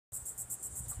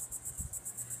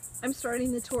I'm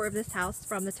starting the tour of this house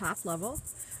from the top level.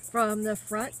 From the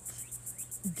front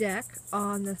deck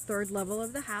on the third level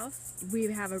of the house,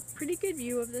 we have a pretty good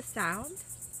view of the sound.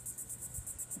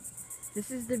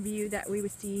 This is the view that we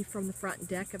would see from the front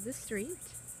deck of the street.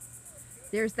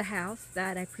 There's the house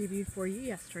that I previewed for you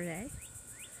yesterday.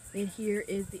 And here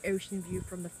is the ocean view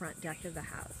from the front deck of the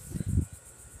house.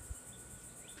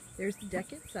 There's the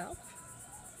deck itself.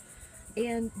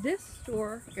 And this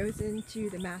door goes into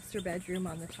the master bedroom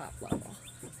on the top level.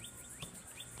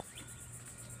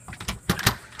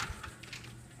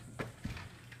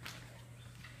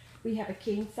 We have a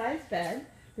king-size bed.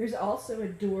 There's also a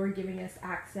door giving us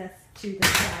access to the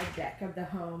side deck of the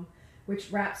home,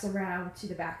 which wraps around to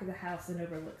the back of the house and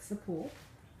overlooks the pool.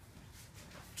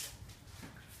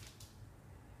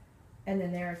 And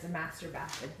then there's a master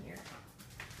bath in here,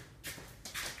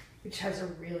 which has a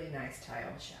really nice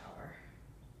tiled shower.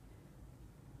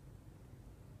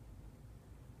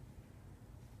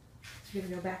 So we're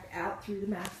going to go back out through the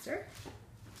master.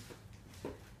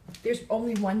 There's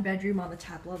only one bedroom on the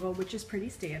top level, which is pretty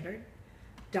standard.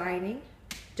 Dining,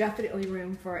 definitely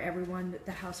room for everyone that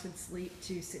the house would sleep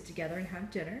to sit together and have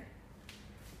dinner.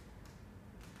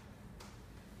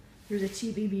 There's a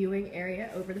TV viewing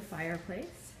area over the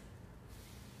fireplace.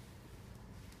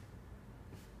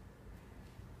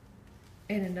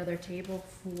 And another table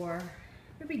for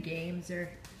maybe games or...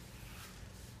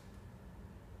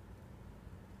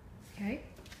 Okay,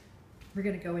 we're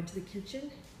gonna go into the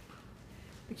kitchen.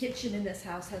 The kitchen in this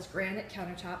house has granite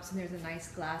countertops and there's a nice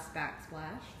glass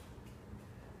backsplash.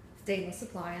 Stainless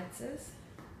appliances.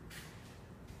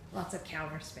 Lots of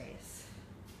counter space.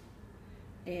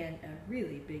 And a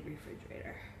really big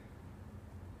refrigerator.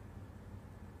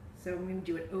 So I'm going to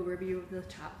do an overview of the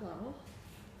top level.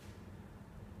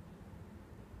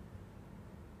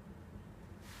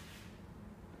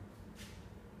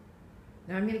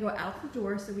 Now I'm going to go out the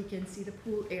door so we can see the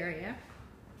pool area.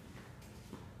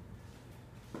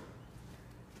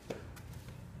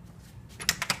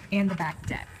 And the back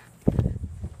deck.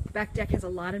 The back deck has a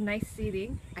lot of nice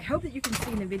seating. I hope that you can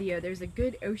see in the video there's a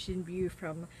good ocean view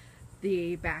from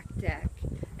the back deck.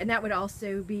 And that would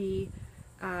also be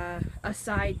a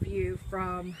side view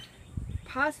from,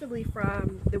 possibly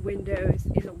from the windows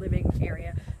in the living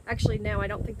area. Actually, no, I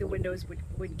don't think the windows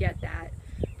would get that,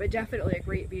 but definitely a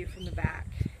great view from the back.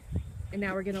 And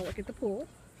now we're gonna look at the pool.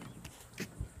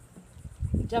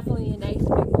 Definitely a nice big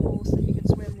pool so you can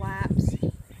swim laps.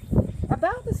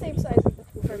 About the same size as the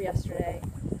pool from yesterday,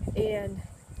 and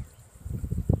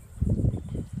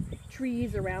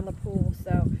trees around the pool,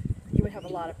 so you would have a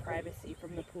lot of privacy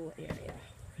from the pool area.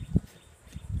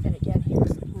 And again,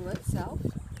 here's the pool itself,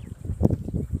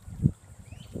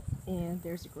 and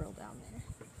there's a grill down there.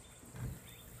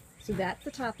 So that's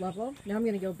the top level. Now I'm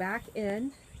going to go back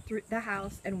in through the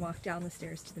house and walk down the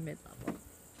stairs to the mid-level.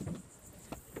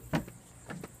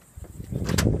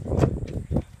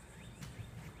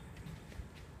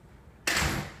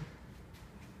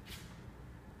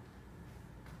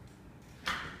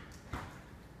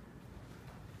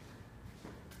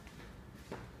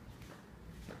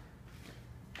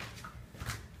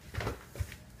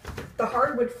 The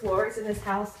hardwood floors in this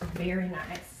house are very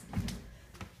nice.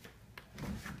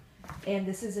 And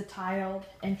this is a tiled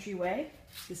entryway.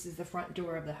 This is the front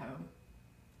door of the home.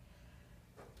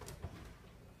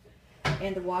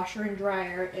 And the washer and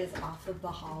dryer is off of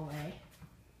the hallway,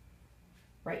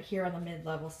 right here on the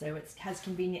mid-level, so it has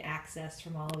convenient access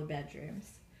from all of the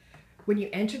bedrooms. When you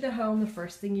enter the home, the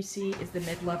first thing you see is the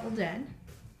mid-level den.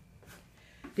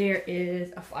 There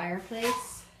is a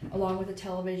fireplace, along with a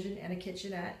television and a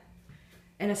kitchenette,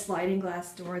 and a sliding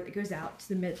glass door that goes out to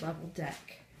the mid-level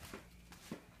deck.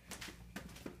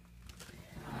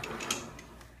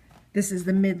 This is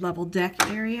the mid-level deck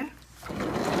area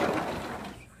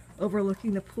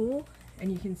overlooking the pool,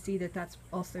 and you can see that that's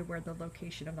also where the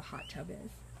location of the hot tub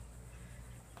is.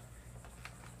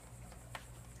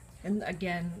 And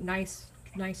again, nice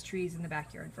trees in the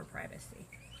backyard for privacy.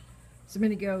 So I'm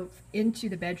going to go into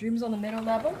the bedrooms on the middle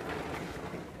level.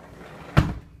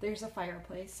 There's a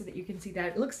fireplace so that you can see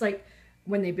that. It looks like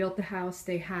when they built the house,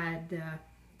 they had the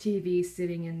TV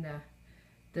sitting in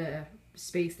the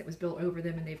space that was built over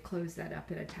them, and they've closed that up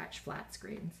and attached flat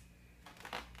screens.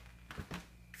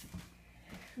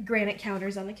 Granite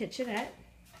counters on the kitchenette.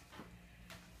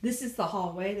 This is the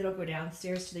hallway that'll go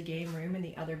downstairs to the game room and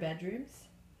the other bedrooms.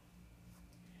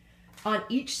 On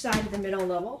each side of the middle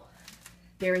level,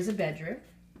 there is a bedroom.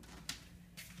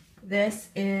 This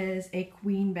is a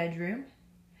queen bedroom.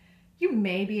 You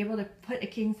may be able to put a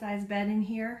king-size bed in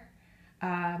here.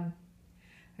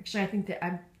 Actually, I think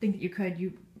that you could.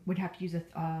 You would have to use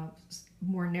a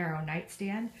more narrow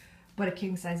nightstand. but a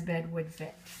king size bed would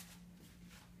fit.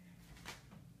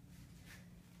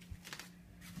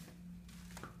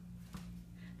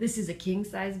 This is a king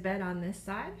size bed on this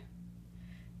side,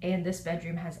 and this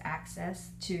bedroom has access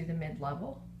to the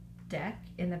mid-level deck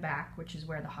in the back, which is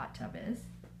where the hot tub is.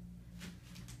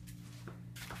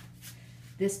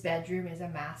 This bedroom is a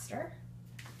master,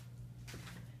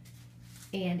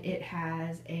 and it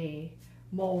has a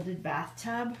molded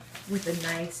bathtub with a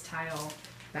nice tile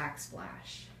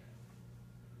backsplash.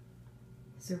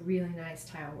 So really nice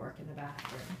tile work in the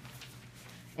bathroom.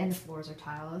 And the floors are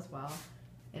tile as well,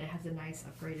 and it has a nice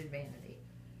upgraded vanity.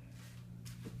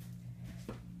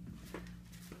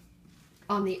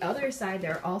 On the other side,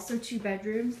 there are also 2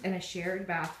 bedrooms and a shared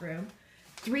bathroom.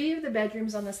 3 of the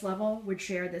bedrooms on this level would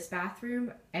share this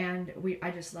bathroom, and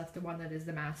I just left the one that is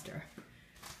the master.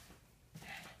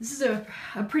 This is a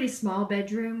pretty small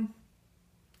bedroom.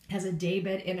 It has a day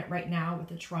bed in it right now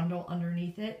with a trundle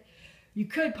underneath it. You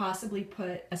could possibly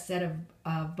put a set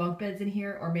of bunk beds in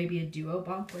here, or maybe a duo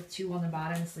bunk with 2 on the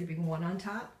bottom, sleeping 1 on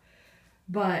top.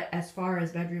 But as far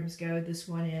as bedrooms go, this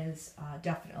one is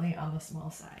definitely on the small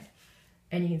side.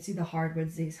 And you can see the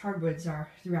hardwoods. These hardwoods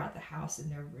are throughout the house, and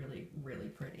they're really, really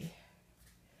pretty.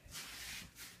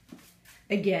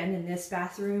 Again, in this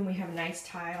bathroom, we have a nice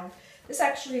tile. This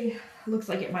actually looks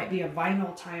like it might be a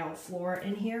vinyl tile floor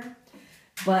in here,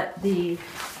 but let me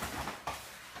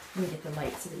get the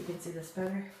light so that you can see this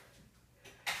better.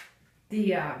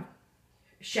 The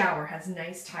shower has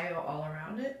nice tile all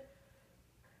around it,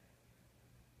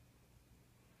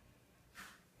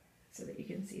 so that you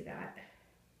can see that.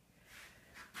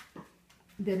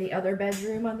 Then the other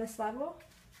bedroom on this level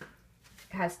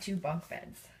has 2 bunk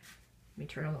beds. Let me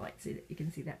turn on the light so that you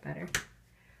can see that better.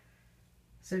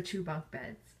 So 2 bunk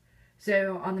beds.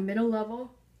 So on the middle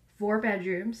level, 4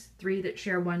 bedrooms, 3 that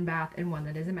share 1 bath and 1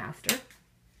 that is a master.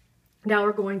 Now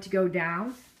we're going to go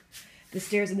down the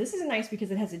stairs, and this is nice because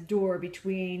it has a door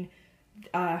between,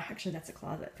 actually that's a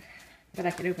closet, but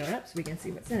I can open it up so we can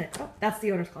see what's in it. Oh, that's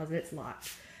the owner's closet, it's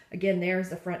locked. Again, there's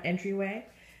the front entryway.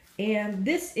 And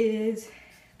this is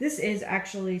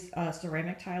actually a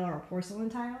ceramic tile or a porcelain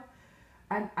tile.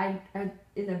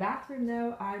 In the bathroom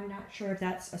though, I'm not sure if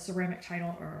that's a ceramic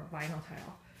tile or a vinyl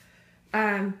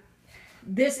tile.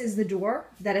 This is the door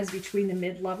that is between the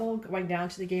mid-level going down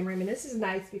to the game room. And this is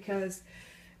nice because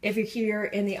if you're here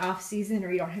in the off season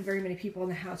or you don't have very many people in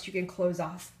the house, you can close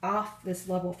off this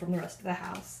level from the rest of the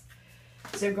house.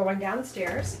 So going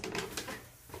downstairs,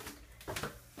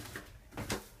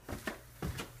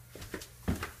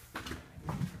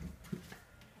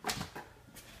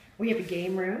 we have a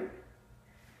game room,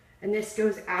 and this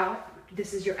goes out.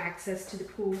 This is your access to the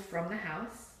pool from the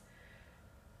house.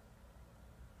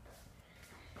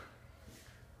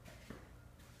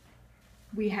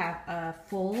 We have a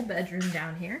full bedroom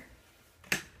down here.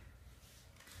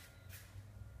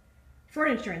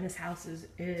 Furniture in this house is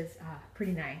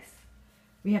pretty nice.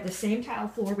 We have the same tile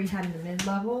floor we had in the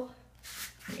mid-level.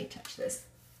 Let me touch this.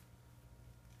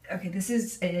 Okay, this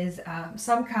is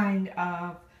some kind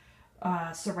of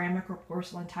ceramic or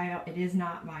porcelain tile. It is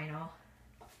not vinyl.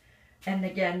 And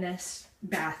again, this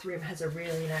bathroom has a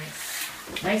really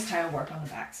nice tile work on the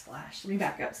backsplash. Let me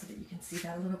back up so that you can see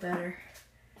that a little better,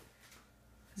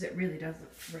 because it really does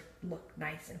look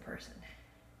nice in person.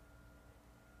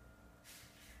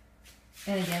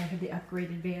 And again, we have the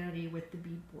upgraded vanity with the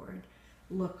beadboard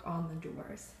look on the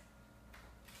doors.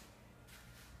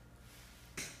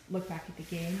 Look back at the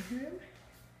game room.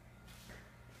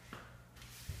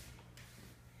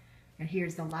 And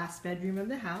here's the last bedroom of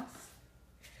the house.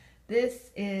 This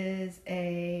is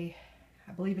I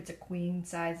believe it's a queen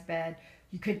size bed.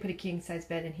 You could put a king size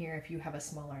bed in here if you have a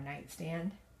smaller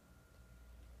nightstand.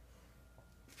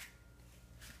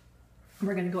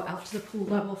 We're going to go out to the pool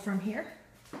level from here.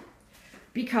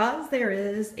 Because there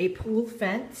is a pool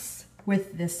fence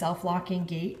with the self-locking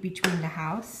gate between the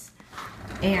house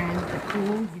and the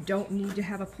pool, you don't need to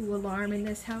have a pool alarm in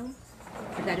this home.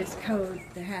 But that is code.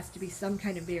 There has to be some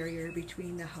kind of barrier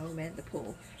between the home and the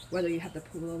pool, whether you have the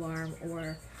pool alarm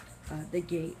or the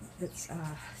gate that's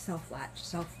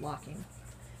self-locking.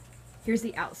 Here's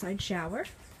the outside shower.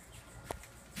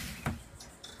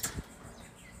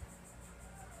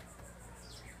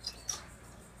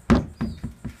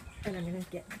 And I'm going to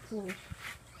get the pool.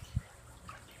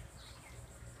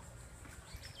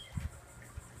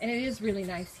 And it is really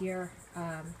nice here,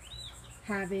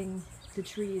 having the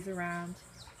trees around.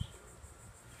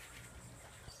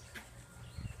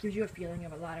 Gives you a feeling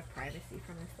of a lot of privacy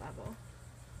from this level.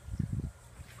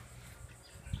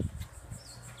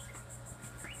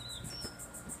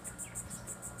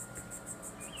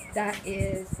 That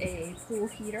is a pool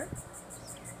heater.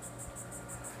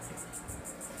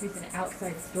 There's an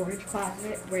outside storage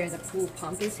closet where the pool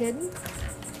pump is hidden.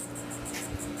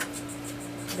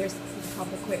 There's the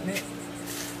pump equipment.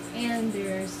 And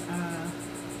there's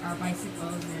our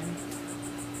bicycles and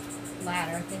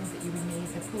ladder, things that you would need,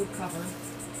 the pool cover.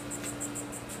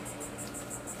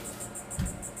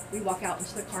 We walk out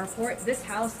into the carport. This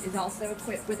house is also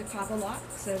equipped with a copper lock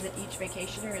so that each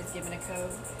vacationer is given a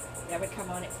code that would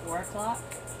come on at 4 o'clock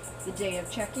the day of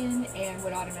check-in and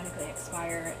would automatically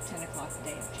expire at 10 o'clock the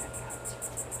day of checkout.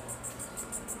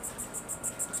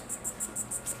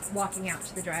 Walking out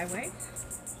to the driveway.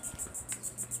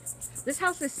 This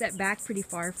house is set back pretty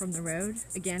far from the road.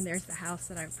 Again, there's the house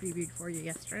that I previewed for you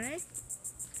yesterday.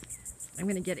 I'm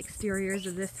going to get exteriors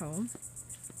of this home.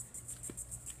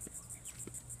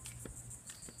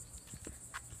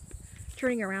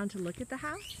 Turning around to look at the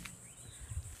house,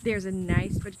 there's a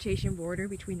nice vegetation border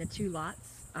between the two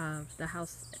lots of the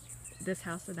house, this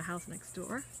house and the house next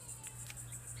door.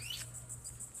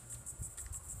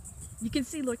 You can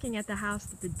see looking at the house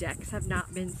that the decks have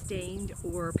not been stained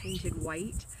or painted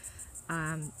white.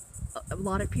 A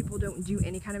lot of people don't do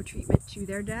any kind of treatment to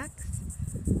their decks,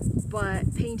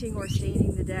 but painting or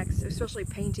staining the decks, especially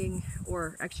painting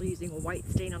or actually using a white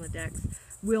stain on the decks,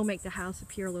 will make the house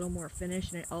appear a little more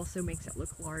finished, and it also makes it look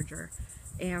larger.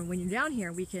 And when you're down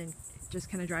here, we can just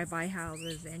kind of drive by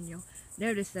houses and you'll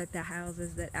notice that the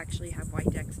houses that actually have white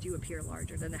decks do appear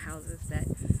larger than the houses that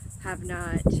have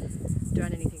not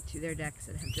done anything to their decks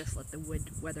and have just let the wood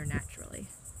weather naturally.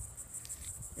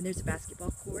 And there's a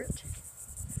basketball court.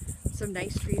 Some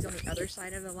nice trees on the other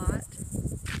side of the lot.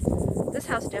 This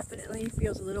house definitely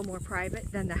feels a little more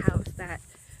private than the house that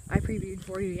I previewed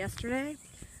for you yesterday,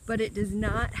 but it does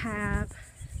not have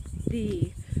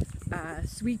the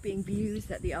sweeping views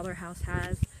that the other house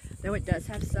has, though it does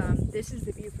have some. This is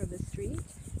the view from the street.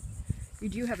 You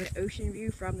do have an ocean view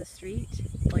from the street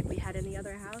like we had in the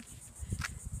other house,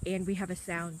 and we have a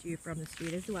sound view from the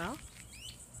street as well.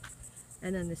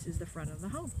 And then this is the front of the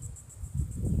home.